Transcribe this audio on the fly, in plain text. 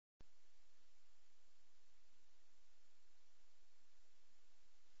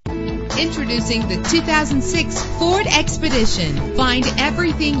Introducing the 2006 Ford Expedition. Find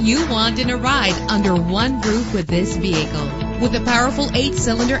everything you want in a ride under one roof with this vehicle. With a powerful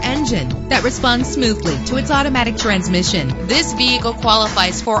 8-cylinder engine that responds smoothly to its automatic transmission, this vehicle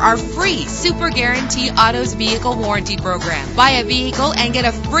qualifies for our free Super Guarantee Autos Vehicle Warranty Program. Buy a vehicle and get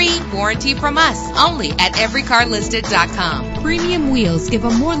a free warranty from us only at everycarlisted.com. Premium wheels give a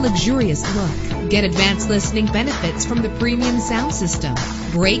more luxurious look. Get advanced listening benefits from the premium sound system.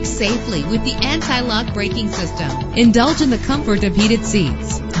 Brake safely with the anti-lock braking system. Indulge in the comfort of heated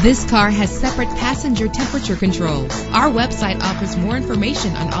seats. This car has separate passenger temperature controls. Our website offers more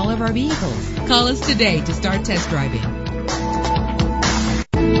information on all of our vehicles. Call us today to start test driving.